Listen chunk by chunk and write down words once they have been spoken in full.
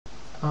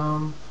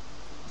I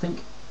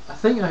think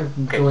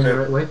I'm going the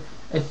right way.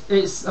 I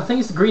think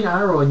it's the green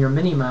arrow on your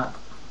mini map.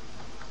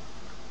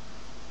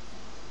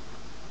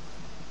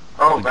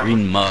 Oh, the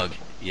green mug.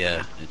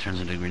 Yeah, it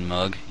turns into a green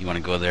mug. You want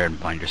to go there and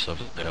find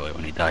yourself that way.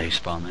 When you die, you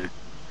spawn there.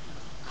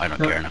 I don't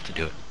care enough to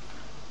do it.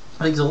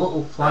 I think there's a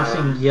little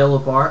flashing yellow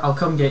bar. I'll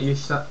come get you,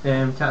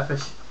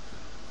 catfish.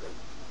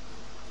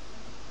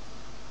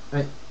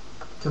 Right,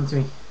 come to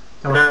me.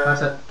 Come on,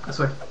 that's it. This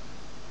way.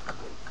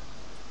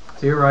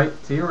 To your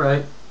right. To your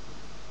right.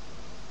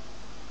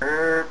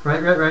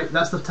 Right.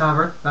 That's the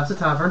tavern. That's the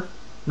tavern.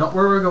 Not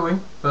where we're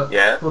going, but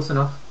close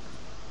enough.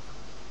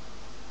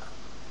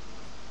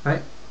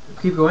 Right.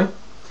 Keep going.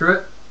 Through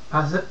it.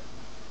 Past it.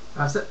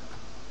 Past it.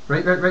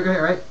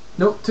 Right.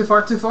 Nope. Too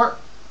far. Too far.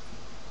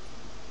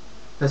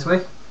 This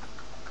way.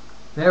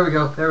 There we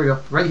go. There we go.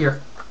 Right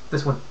here.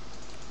 This one.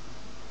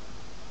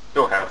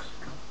 Your house.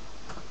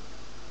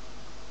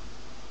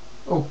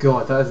 Oh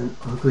god, that is an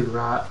ugly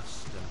rat.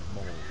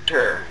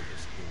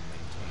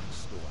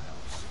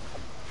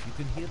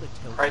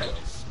 Right.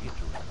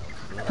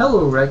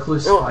 Hello,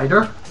 recluse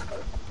spider.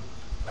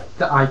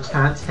 That I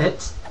can't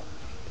hit.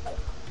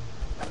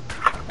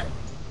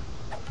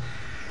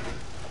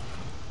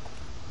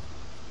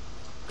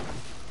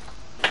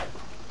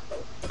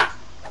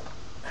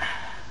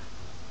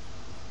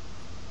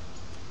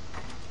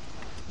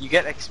 You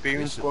get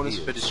experience bonus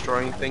for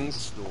destroying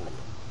things.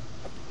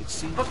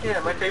 Fuck yeah,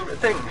 my favourite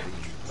thing.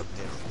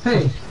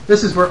 Hey,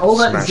 this is where all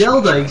that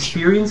Zelda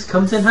experience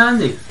comes in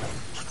handy.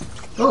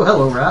 Oh,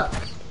 hello, rat.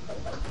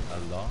 A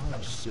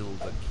large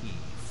silver key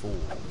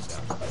falls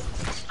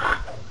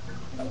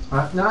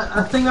out. No,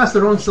 I think that's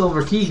the wrong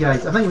silver key,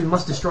 guys. I think we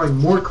must destroy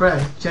more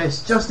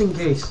chests just in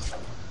case.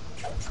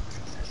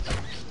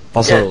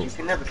 Also, yeah, you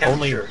can never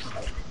count sure.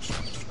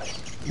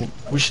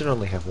 We should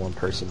only have one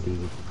person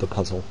do the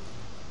puzzle.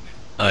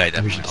 Alright,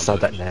 we should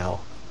decide that now.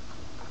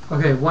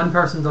 Okay, one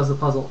person does the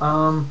puzzle.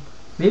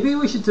 Maybe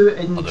we should do it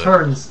in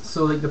turns,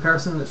 so like the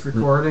person that's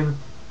recording,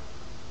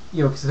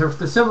 you know, because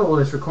there's several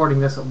that's recording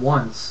this at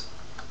once.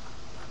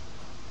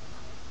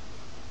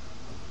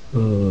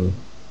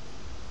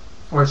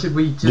 Or should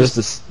we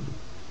just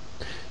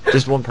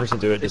one person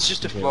do it? It's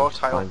just a floor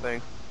tile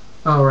thing.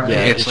 Oh right.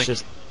 Yeah, it's like,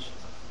 just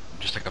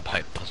like a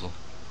pipe puzzle.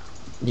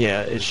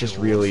 Yeah, it's just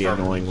really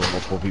annoying when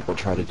multiple people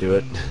try to do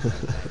it.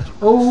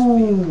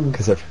 Oh.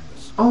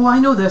 Oh, I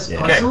know this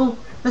puzzle. Okay.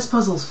 This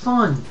puzzle's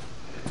fun.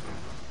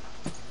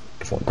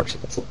 It's one person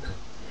puzzle.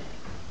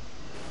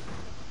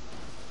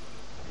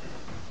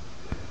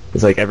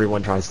 It's like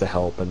everyone tries to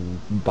help, and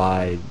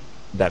by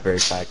that very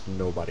fact,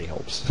 nobody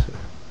helps.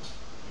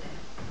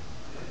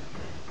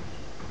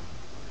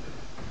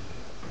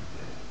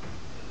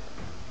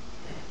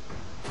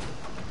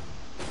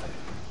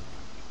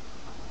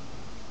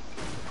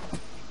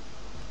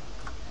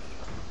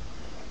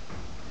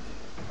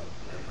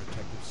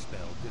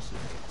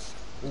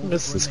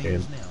 Miss this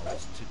game.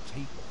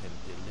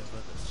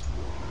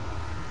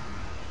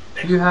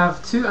 You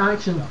have 2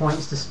 action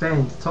points to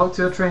spend. Talk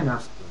to a trainer.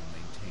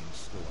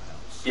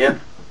 Yep,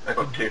 I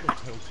got 2.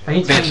 I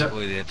need to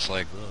Basically, it's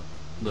like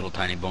little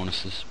tiny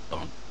bonuses.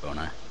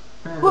 Boni.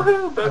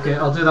 Okay,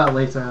 I'll do that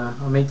later.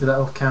 I'll make do that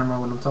off camera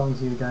when I'm talking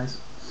to you guys.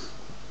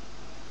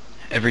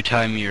 Every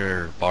time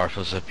your bar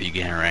fills up, you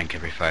gain a rank.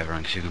 Every 5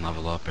 ranks, you can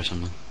level up or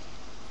something.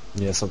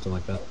 Yeah, something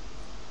like that.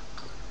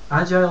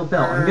 Agile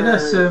belt. I'm gonna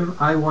assume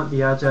I want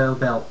the agile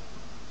belt.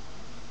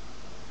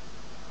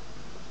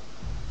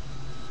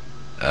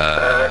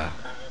 I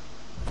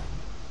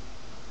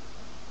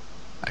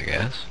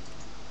guess.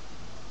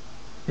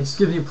 It's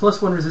giving you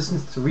 +1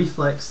 resistance to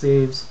reflex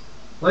saves,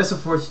 lesser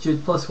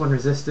fortitude +1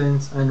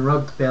 resistance, and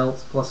rugged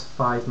belt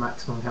 +5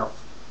 maximum health.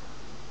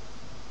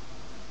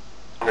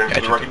 Yeah, I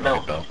took the rugged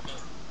belt.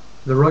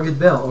 The rugged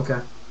belt,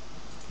 okay.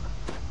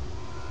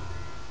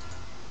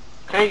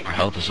 Okay. Our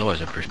health is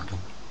always appreciable.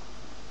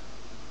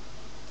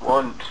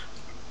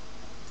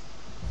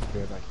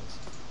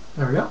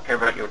 There we go. Care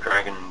about your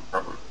dragon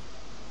problem.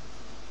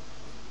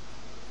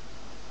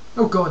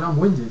 Oh god, I'm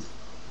winded.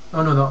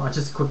 Oh no, I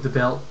just equipped the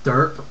belt.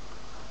 Derp.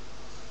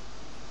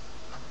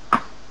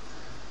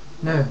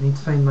 Now, I need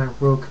to find my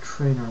rogue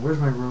trainer. Where's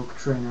my rogue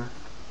trainer?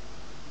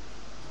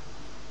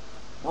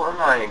 What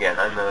am I again?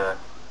 I'm a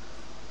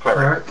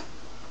cleric.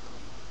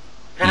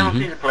 If anyone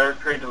sees a cleric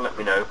trader, let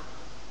me know.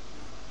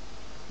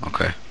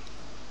 Okay.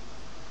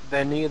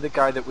 They're near the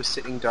guy that was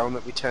sitting down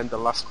that we turned the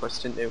last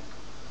quest into.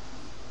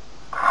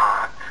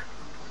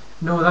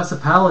 No, that's a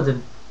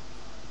paladin.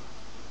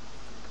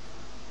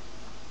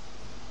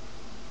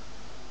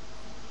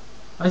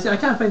 I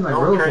can't find my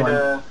rogue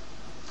one.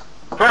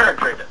 Cleric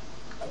trader.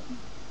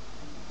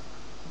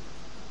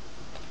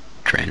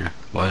 Trainer.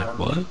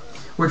 What?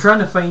 We're trying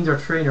to find our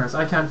trainers.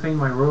 I can't find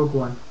my rogue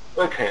one.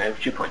 Okay, I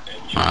have 2 points.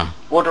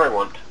 What do I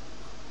want?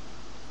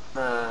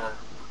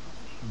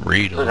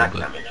 Read a little bit.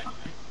 Damage.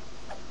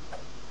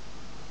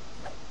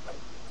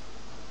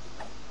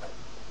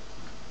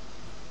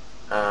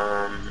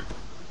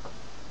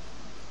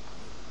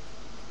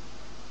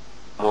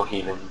 More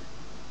healing.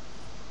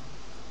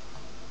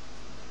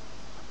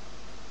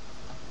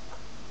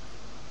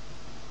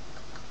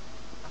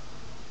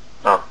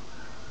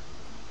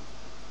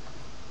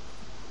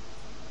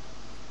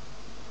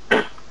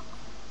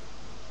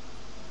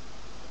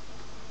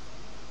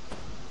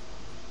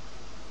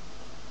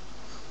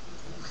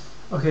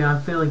 Okay,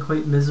 I'm failing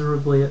quite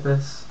miserably at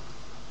this.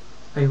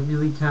 I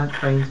really can't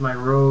find my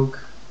rogue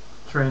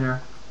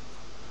trainer.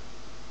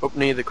 Up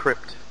near the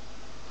crypt.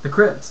 The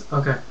crypt?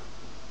 Okay.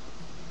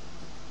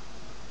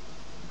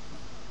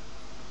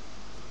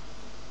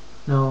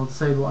 No, I'll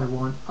decide what I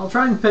want. I'll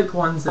try and pick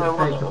ones that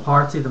affect the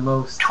party the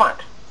most.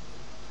 Twat.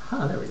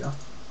 Ah, there we go.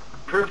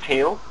 Improved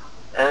heal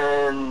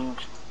and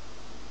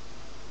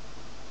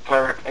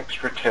cleric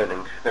extra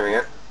turning. There we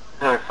go.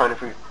 Now fine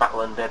if we battle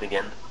undead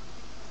again.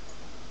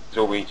 That's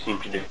all we seem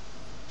to do.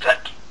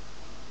 Set.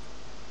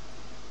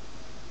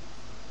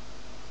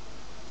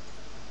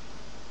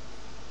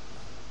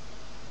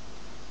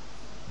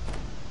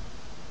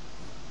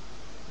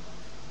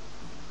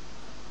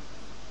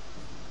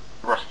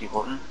 Rusty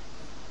button.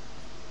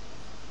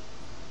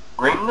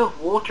 Ring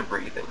of water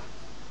breathing.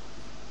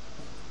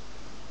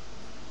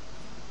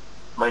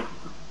 Mine.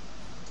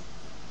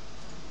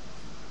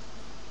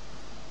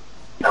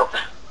 Out.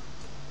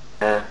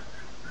 That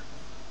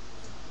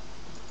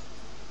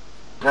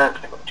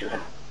I got 2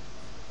 hands.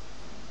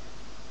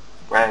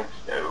 Rags,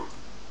 no.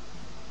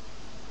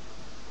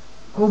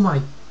 Oh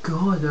my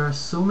god, there are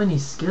so many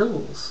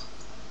skills.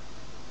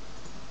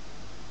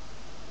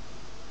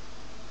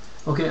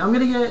 Okay, I'm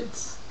gonna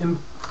get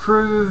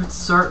improved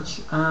search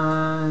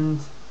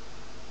and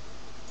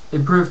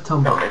improved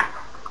tumble. Okay.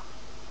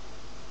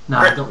 Nah,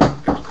 I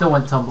don't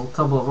want tumble.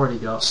 Tumble I've already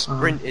got.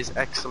 Sprint is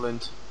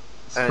excellent.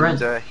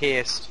 Sprint. And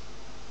haste.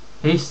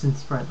 Haste and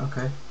sprint,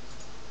 okay.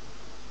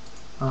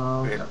 We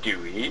have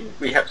Dewey,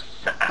 we have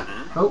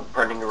Sam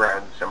running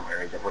around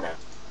somewhere, is everyone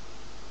else?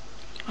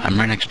 I'm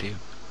right next to you.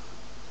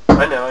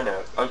 I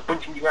know. I was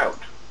pointing you out.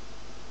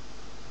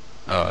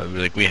 Oh,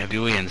 like we have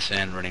Dewey and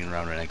Sand running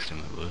around right next to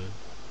him. What?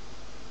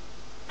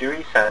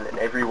 Dewey, San, and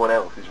everyone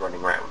else is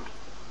running around.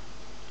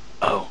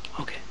 Oh,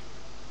 okay.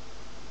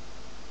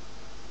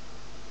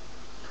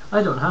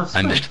 I don't have I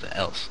sprint. missed the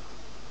else.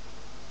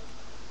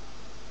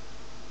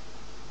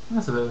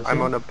 That's a bit of a I'm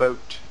shame. on a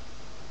boat.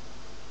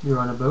 You're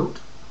on a boat?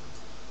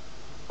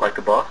 Like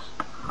a boss?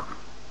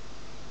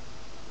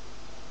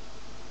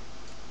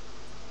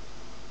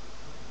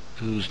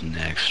 Who's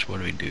next? What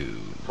do we do?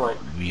 Right.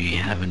 We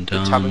haven't The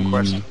done... tavern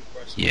quest.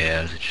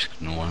 Yeah, is it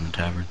just no one in the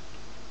tavern?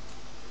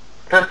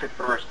 Perfect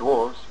for us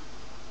dwarves.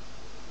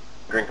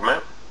 Drink them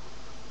out.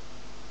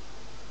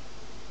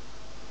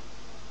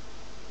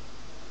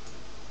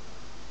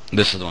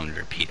 This is the one we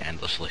repeat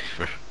endlessly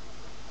for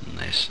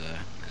nice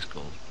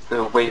gold.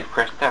 The Wave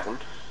Crest Tavern.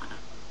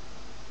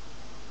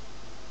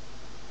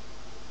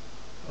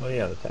 Oh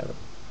yeah, the tavern.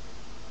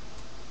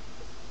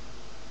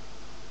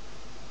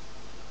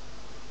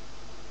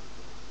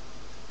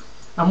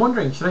 I'm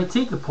wondering, should I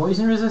take the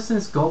poison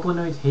resistance,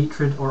 goblinoid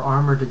hatred, or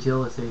armored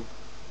agility?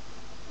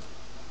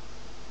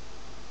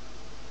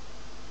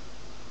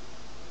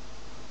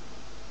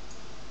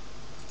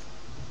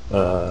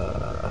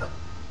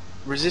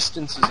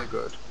 Resistances are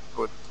good,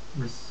 but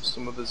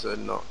some others are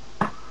not.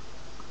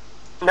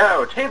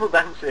 No, table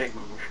dancing!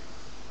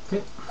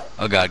 Okay.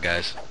 Oh god,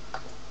 guys.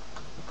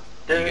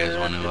 You guys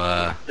want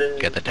to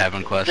get the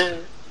tavern quest?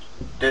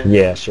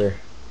 Yeah, sure.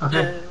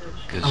 Okay,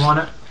 'Cause I'm on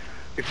it.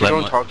 If you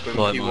don't talk to him,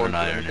 Blood he Moon won't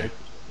and do I are anything.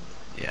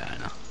 in. Yeah,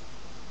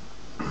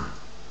 I know.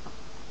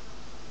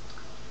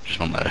 Just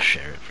won't let us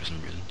share it for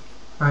some reason.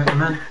 Alright,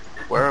 I'm in.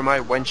 Where are my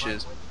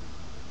wenches?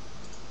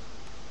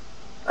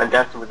 I'm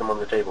dancing with them on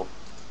the table.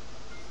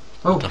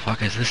 Oh, What the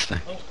fuck is this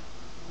thing?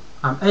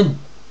 I'm in.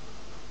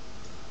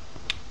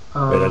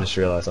 Wait, I just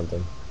realized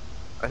something.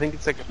 I think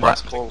it's like a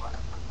fast call.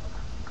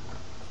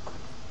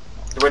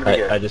 So where do we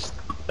go? I just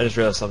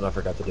realized something I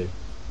forgot to do.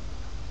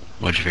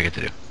 What'd you forget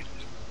to do?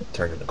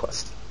 Turn in the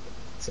quest.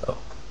 So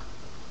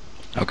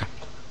Okay.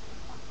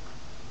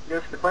 Go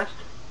for the quest?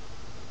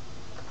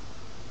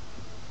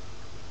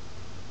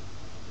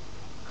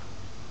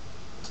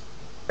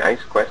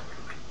 Nice quest.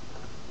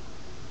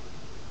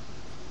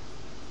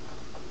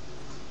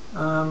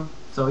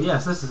 So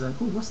yes, this is it.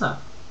 Ooh, what's that?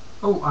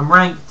 Oh, I'm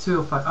ranked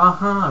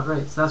 205.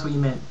 Right, so that's what you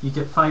meant. You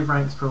get 5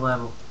 ranks per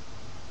level.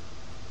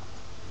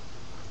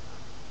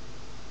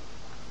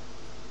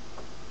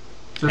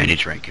 So, And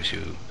each rank gives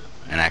you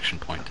an action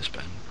point to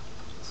spend.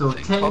 so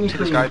Thing. Talk to the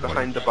technically, guy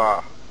behind the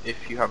bar,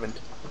 if you haven't.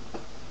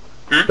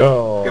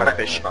 oh, Go back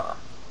fish. in the bar.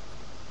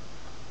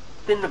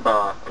 In the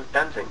bar. I was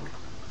dancing.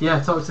 yeah,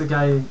 talk to the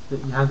guy that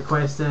you had the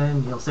quest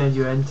in. He'll send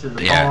you into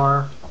the Yeah.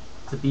 bar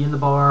to be in the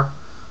bar.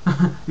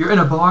 You're in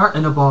a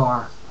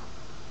bar.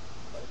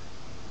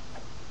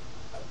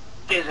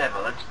 Here's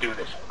ever, let's do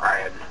this,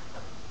 Brian.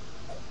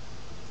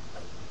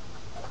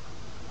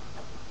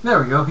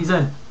 There we go. He's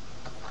in.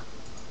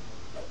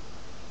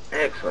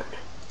 Excellent.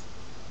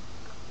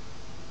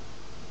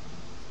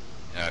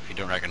 If you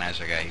don't recognize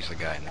the guy, he's the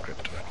guy in the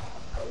crypt.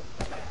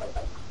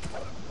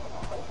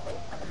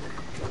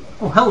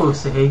 Oh, hello,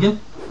 Sahagan.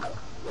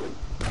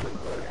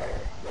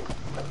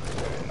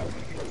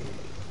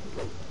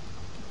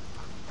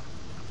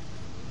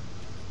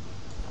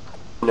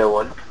 No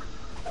one.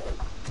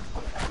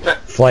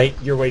 flight,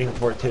 you're waiting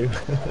for it too.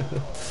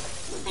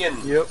 Ian.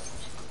 Yep.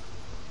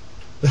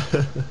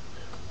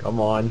 Come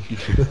on.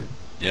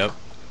 Yep.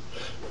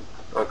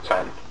 Oh,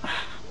 sand.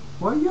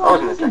 What are you I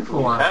all wasn't looking attacking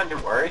you, for? sand,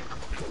 don't worry.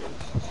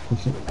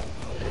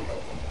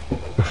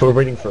 We're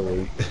waiting for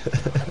loot.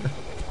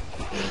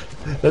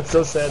 That's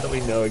so sad that we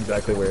know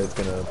exactly where it's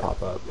gonna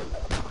pop up.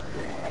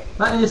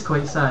 That is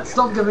quite sad.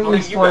 Stop giving Well, me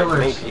you guys spoilers.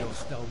 maybe. Your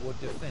stalwart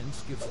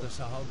defense gives the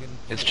Sahagin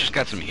It's just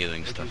got some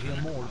healing Did you stuff hear in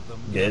it. more of them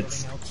Yeah,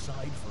 it's- running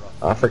outside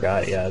for a I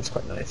forgot, yeah, it's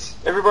quite nice.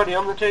 Everybody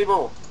on the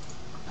table.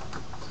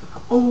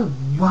 Oh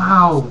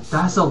wow,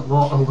 that's a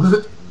lot of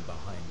loot. hidden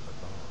behind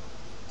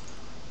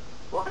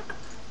the bar.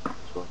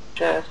 What?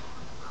 Chest.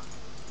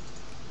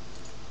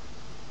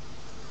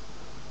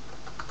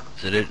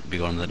 Is that it? Be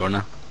going to the door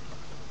now?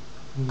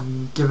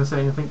 Give us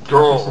anything.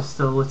 Draw. Campus is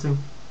still looting.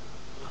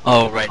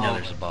 Oh, right now Oh.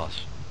 there's a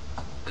boss.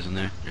 Isn't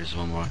there? There's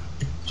one more.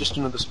 Just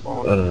another I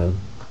spawn. don't know.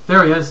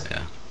 There he is.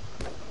 Yeah.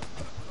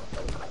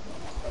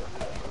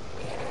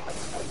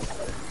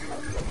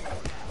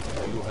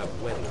 You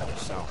have weathered the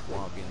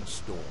Southwagen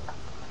storm.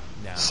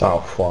 Now,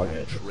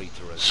 Southwagen.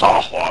 traitorous.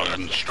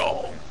 Sawhagen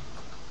Stall.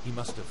 He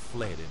must have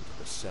fled into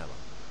the cellar.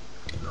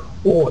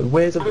 Oh,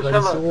 where's the Who's bloody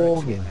that?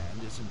 Sawhagen?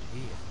 Hand isn't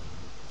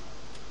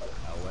here.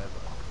 However,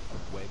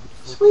 webbed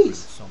Sweet.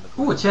 footprints on the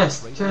Oh, ground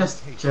chest, trace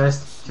chest, locations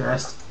chest, of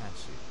chest. the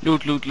passage.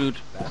 Loot, loot, loot.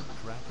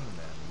 Backtracking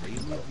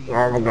them may reveal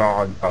Oh my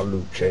god, a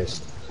loot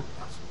chest.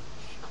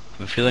 I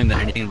have a feeling that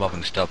anything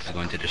involving stealth is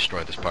going to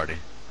destroy this party.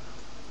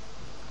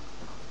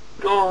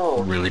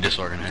 Oh. Really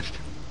disorganized.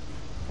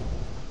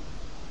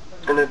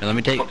 Gonna, Now let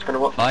me take... what's gonna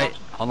what? Fight.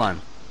 Hold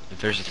on. If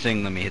there's a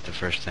thing, let me hit the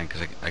first thing,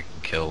 because I can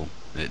kill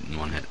it in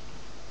one hit.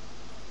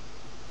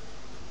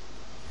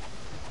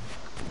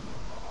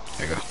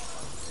 There you go.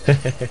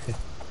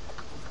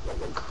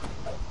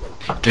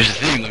 If there's a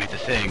thing, let me hit the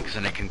thing, because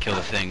then I can kill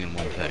the thing in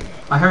one thing.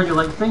 I heard you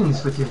like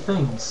things with your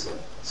things.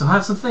 So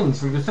have some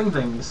things for your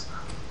things.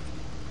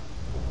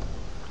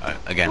 Alright,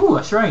 again. Ooh,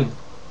 a shrine.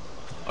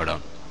 Or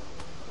don't.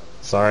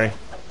 Sorry.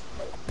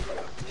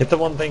 Hit the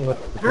one thing with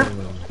the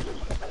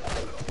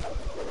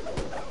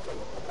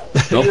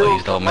Nope, I Shield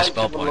used all my light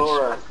spell of points.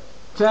 Laura.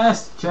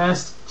 Chest,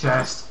 chest,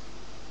 chest.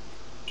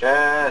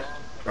 Chest.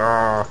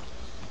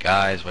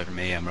 Guys, wait for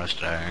me, I'm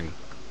rusting.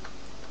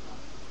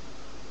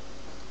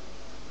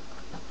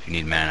 If you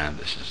need mana,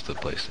 this is the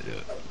place to do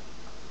it.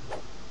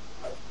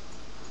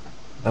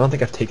 I don't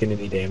think I've taken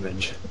any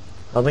damage.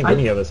 I don't think I-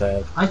 any of us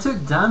have. I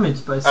took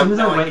damage, but as soon as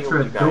No, I went healed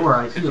through a you guys, door,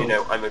 I 'cause, healed. You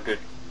know, I'm a good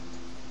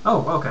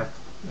Oh, okay.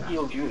 Yeah.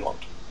 healed you lot.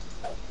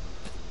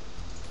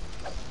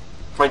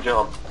 My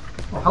job.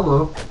 Oh,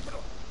 hello.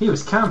 He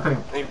was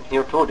camping. I even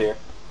healed Toad here.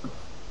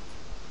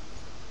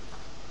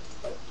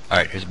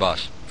 Alright, here's the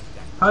boss.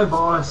 Hi,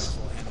 boss.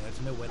 and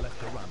there's nowhere left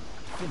to run.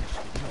 Finish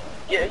the job.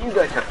 Yeah, you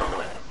guys have fun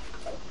with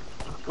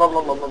it. Lom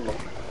lom lom lom lom.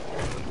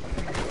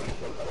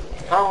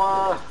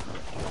 Power!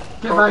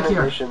 Get back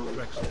here. Organization.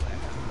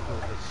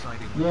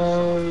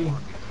 Yay.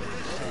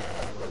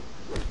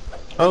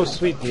 Oh,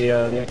 sweet, the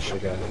extra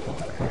guy.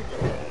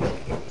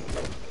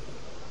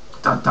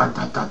 Dun dun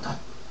dun dun dun.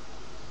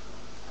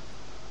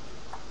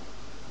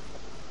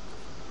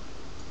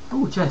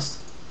 Oh, chest.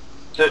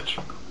 Search.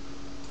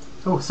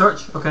 Oh,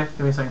 search. Okay, give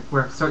me a second.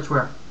 Where? Search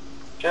where?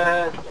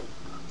 Chest.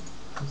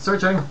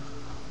 Searching.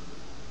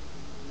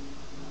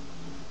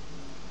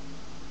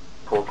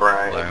 Poor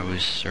Brian. While I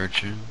was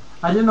searching.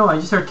 I didn't know. I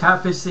just heard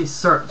Catfish say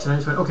search, and I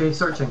just went, okay,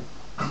 searching.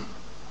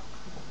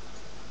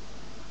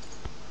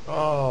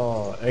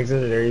 Oh,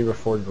 exited area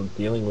before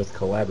dealing with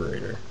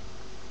collaborator.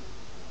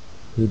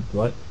 Who,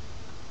 what?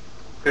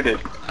 Who did?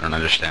 I don't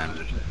understand.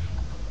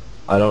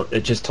 I don't,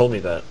 it just told me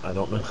that. I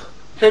don't know.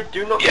 Said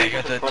do not. Yeah, I use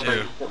got the that too.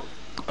 clever-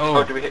 Oh,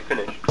 Oh, do we hit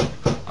finish? I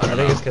I don't think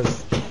know. it's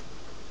because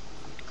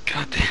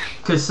God damn.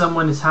 Because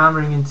someone is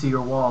hammering into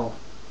your wall.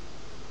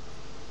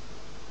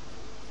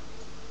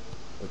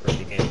 we're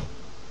breaking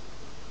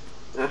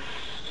in.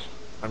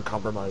 I'm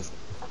compromised.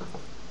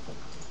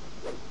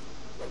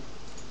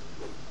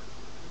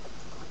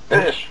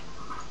 Finish.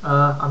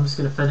 I'm just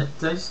gonna finish.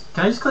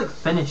 Can I just click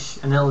finish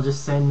and it'll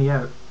just send me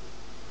out?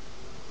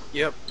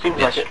 Yep. Seems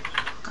Yes. like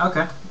it.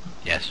 Okay.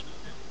 Yes.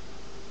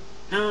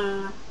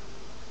 Hmm.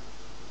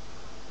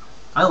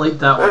 I like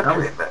that one.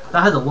 Okay.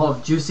 That had a lot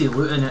of juicy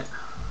loot in it.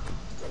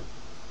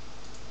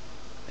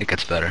 It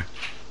gets better.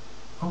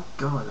 Oh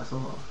god, that's a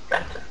lot.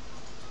 Better.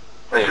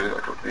 Oh yeah, we got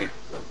to talk to you.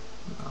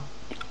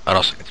 It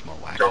also gets more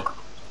wacky. Dog.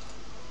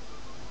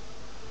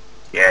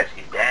 Yes,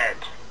 he's dead.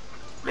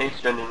 May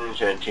spend an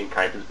insurance in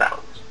Kaiser's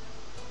battles.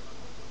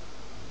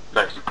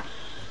 Nice.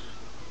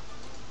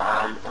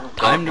 Oh God,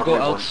 Time to go probably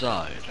one.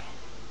 outside.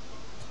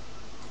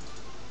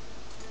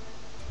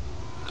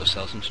 Go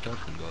sell some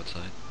stuff and go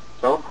outside.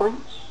 Spell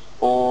points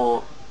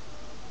or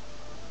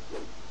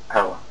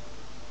power?